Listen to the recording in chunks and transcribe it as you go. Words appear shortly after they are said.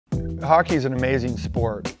Hockey is an amazing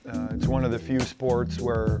sport. It's one of the few sports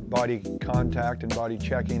where body contact and body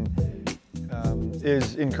checking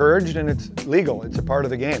is encouraged, and it's legal. It's a part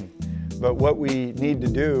of the game. But what we need to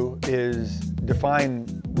do is define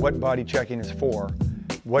what body checking is for,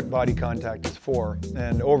 what body contact is for.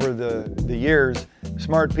 And over the years,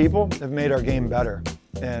 smart people have made our game better.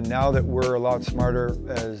 And now that we're a lot smarter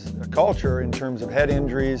as a culture in terms of head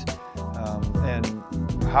injuries and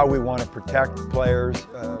how we want to protect players,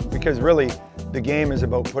 because really the game is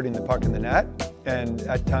about putting the puck in the net. And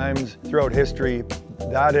at times throughout history,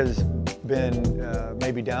 that has been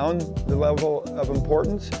maybe down the level of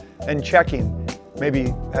importance, and checking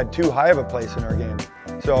maybe had too high of a place in our game.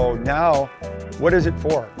 So now, what is it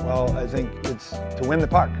for? Well, I think it's to win the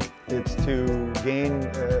puck. It's to gain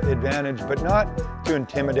advantage, but not to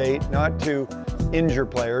intimidate, not to injure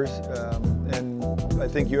players. And I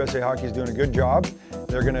think USA Hockey is doing a good job.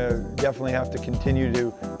 They're going to definitely have to continue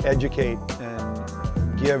to educate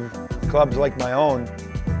and give clubs like my own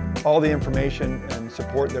all the information and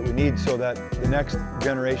support that we need, so that the next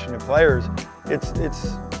generation of players, it's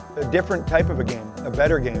a different type of a game, a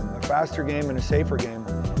better game, a faster game and a safer game.